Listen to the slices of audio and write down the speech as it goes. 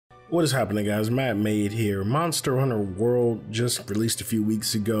What is happening, guys? Mattmade here. Monster Hunter World just released a few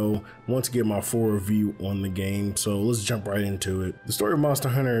weeks ago. I want to get my full review on the game, so let's jump right into it. The story of Monster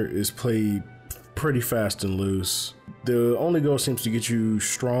Hunter is played pretty fast and loose. The only goal seems to get you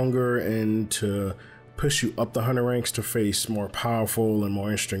stronger and to push you up the hunter ranks to face more powerful and more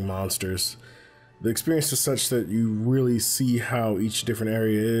interesting monsters. The experience is such that you really see how each different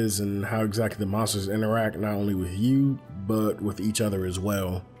area is and how exactly the monsters interact not only with you, but with each other as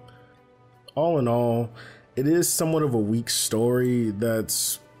well. All in all, it is somewhat of a weak story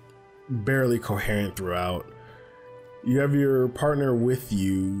that's barely coherent throughout. You have your partner with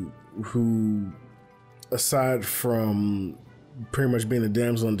you who, aside from pretty much being a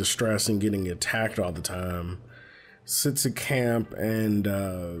damsel in distress and getting attacked all the time, sits at camp and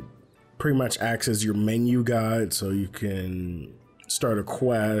pretty much acts as your menu guide so you can start a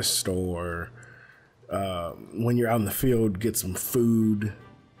quest or when you're out in the field, get some food.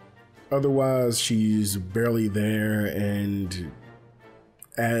 Otherwise, she's barely there and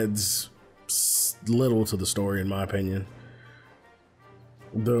adds little to the story, in my opinion.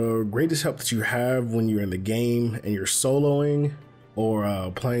 The greatest help that you have when you're in the game and you're soloing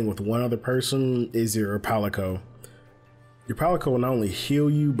or playing with one other person is your Palico. Your Palico will not only heal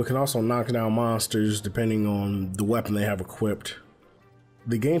you, but can also knock down monsters depending on the weapon they have equipped.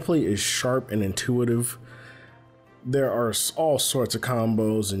 The gameplay is sharp and intuitive. There are all sorts of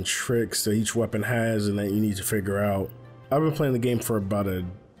combos and tricks that each weapon has and that you need to figure out. I've been playing the game for about a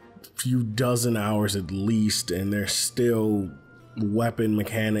few dozen hours at least, and there's still weapon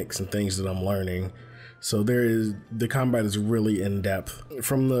mechanics and things that I'm learning. So the combat is really in depth.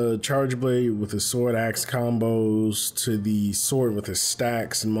 From the charge blade with his sword axe combos to the sword with his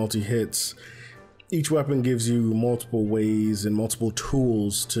stacks and multi-hits, each weapon gives you multiple ways and multiple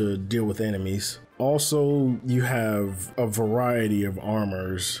tools to deal with enemies. Also, you have a variety of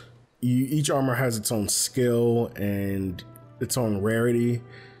armors. Each armor has its own skill and its own rarity,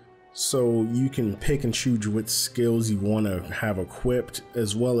 so you can pick and choose what skills you want to have equipped,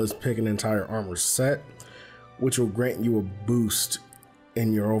 as well as pick an entire armor set, which will grant you a boost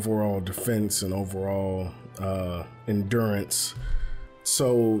in your overall defense and overall endurance.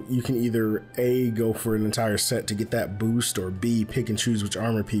 So you can either A, go for an entire set to get that boost, or B, pick and choose which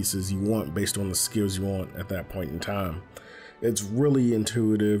armor pieces you want based on the skills you want at that point in time. It's really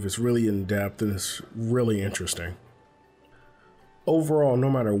intuitive, it's really in depth, and it's really interesting. Overall, no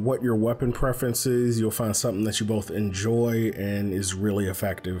matter what your weapon preference is, you'll find something that you both enjoy and is really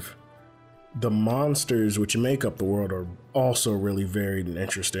effective. The monsters which make up the world are also really varied and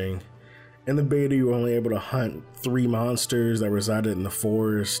interesting. In the beta, you were only able to hunt 3 monsters that resided in the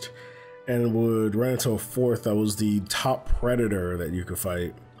forest and would run into a 4th that was the top predator that you could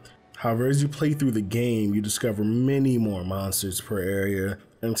fight. However, as you play through the game, you discover many more monsters per area,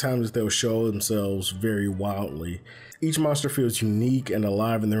 and times they'll show themselves very wildly. Each monster feels unique and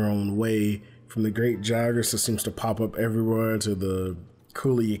alive in their own way, from the great Jagras that seems to pop up everywhere to the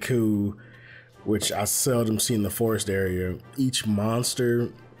Kuliyaku, which I seldom see in the forest area. Each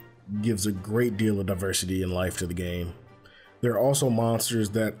monster gives a great deal of diversity in life to the game. There are also monsters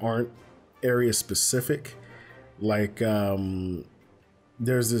that aren't area specific, like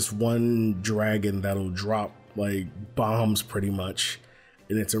there's this one dragon that'll drop like bombs pretty much,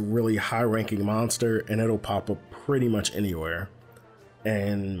 and it's a really high ranking monster and it'll pop up pretty much anywhere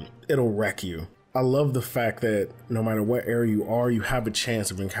and it'll wreck you. I love the fact that no matter what area you are, you have a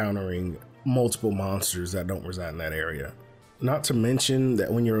chance of encountering multiple monsters that don't reside in that area. Not to mention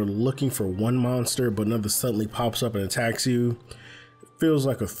that when you're looking for one monster but another suddenly pops up and attacks you, it feels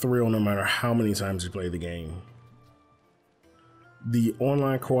like a thrill no matter how many times you play the game. The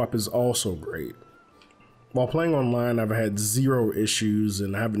online co-op is also great. While playing online, I've had 0 issues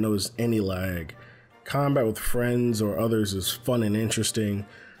and I haven't noticed any lag. Combat with friends or others is fun and interesting.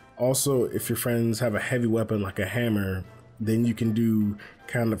 Also, if your friends have a heavy weapon like a hammer, then you can do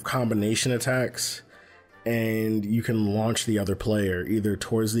kind of combination attacks, and you can launch the other player either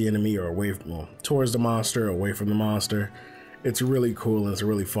towards the enemy or away from, well, towards the monster or away from the monster. It's really cool and it's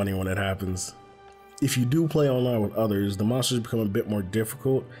really funny when it happens. If you do play online with others, the monsters become a bit more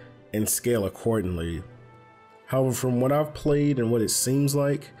difficult and scale accordingly. However, from what I've played and what it seems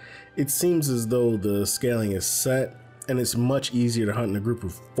like, it seems as though the scaling is set and it's much easier to hunt in a group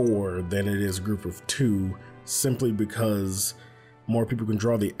of 4 than it is a group of 2, simply because more people can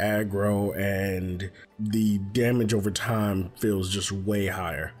draw the aggro and the damage over time feels just way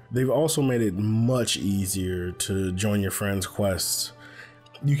higher. They've also made it much easier to join your friends' quests.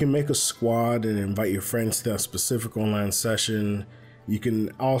 You can make a squad and invite your friends to a specific online session. You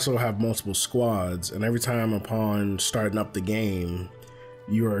can also have multiple squads, and every time upon starting up the game,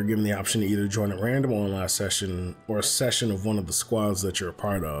 You are given the option to either join a random online session or a session of one of the squads that you're a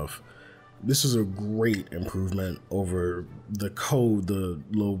part of. This is a great improvement over the code, the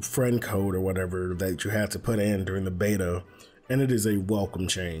little friend code or whatever that you had to put in during the beta, and it is a welcome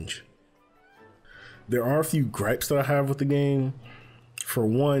change. There are a few gripes that I have with the game. For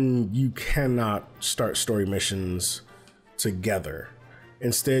one, you cannot start story missions together.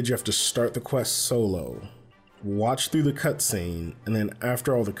 Instead, you have to start the quest solo, watch through the cutscene, and then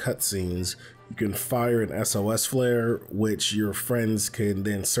after all the cutscenes, you can fire an SOS flare, which your friends can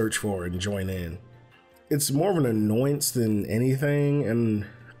then search for and join in. It's more of an annoyance than anything, and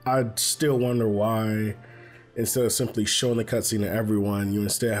I still wonder why, instead of simply showing the cutscene to everyone, you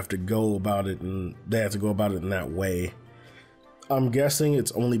instead have to go about it, and they have to go about it in that way. I'm guessing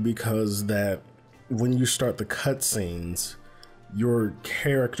it's only because that when you start the cutscenes, your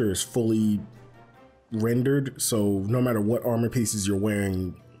character is fully rendered, so no matter what armor pieces you're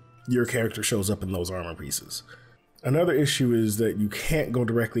wearing, your character shows up in those armor pieces. Another issue is that you can't go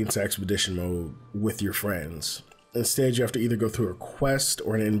directly into expedition mode with your friends. Instead, you have to either go through a quest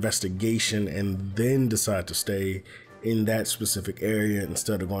or an investigation and then decide to stay in that specific area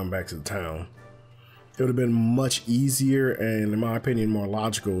instead of going back to the town. It would have been much easier and, in my opinion, more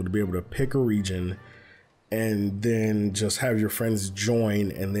logical to be able to pick a region and then just have your friends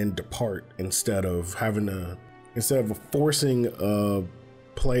join and then depart instead of forcing a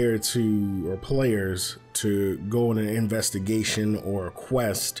player or players to go on an investigation or a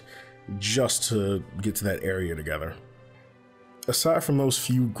quest just to get to that area together. Aside from those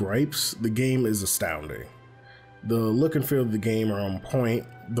few gripes, the game is astounding. The look and feel of the game are on point.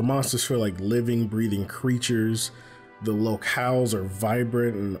 The monsters feel like living, breathing creatures. The locales are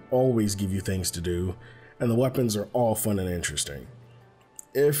vibrant and always give you things to do. And the weapons are all fun and interesting.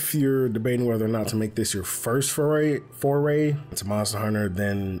 If you're debating whether or not to make this your first foray to Monster Hunter,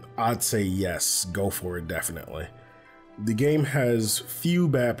 then I'd say yes, go for it, definitely. The game has few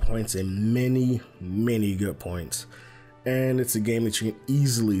bad points and many, many good points. And it's a game that you can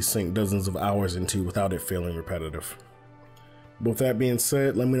easily sink dozens of hours into without it feeling repetitive. But with that being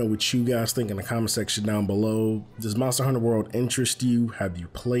said, let me know what you guys think in the comment section down below. Does Monster Hunter World interest you? Have you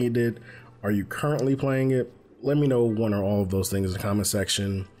played it? Are you currently playing it? Let me know one or all of those things in the comment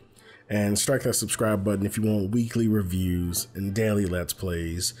section. And strike that subscribe button if you want weekly reviews and daily Let's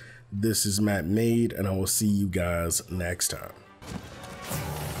Plays. This is Mattmade, and I will see you guys next time.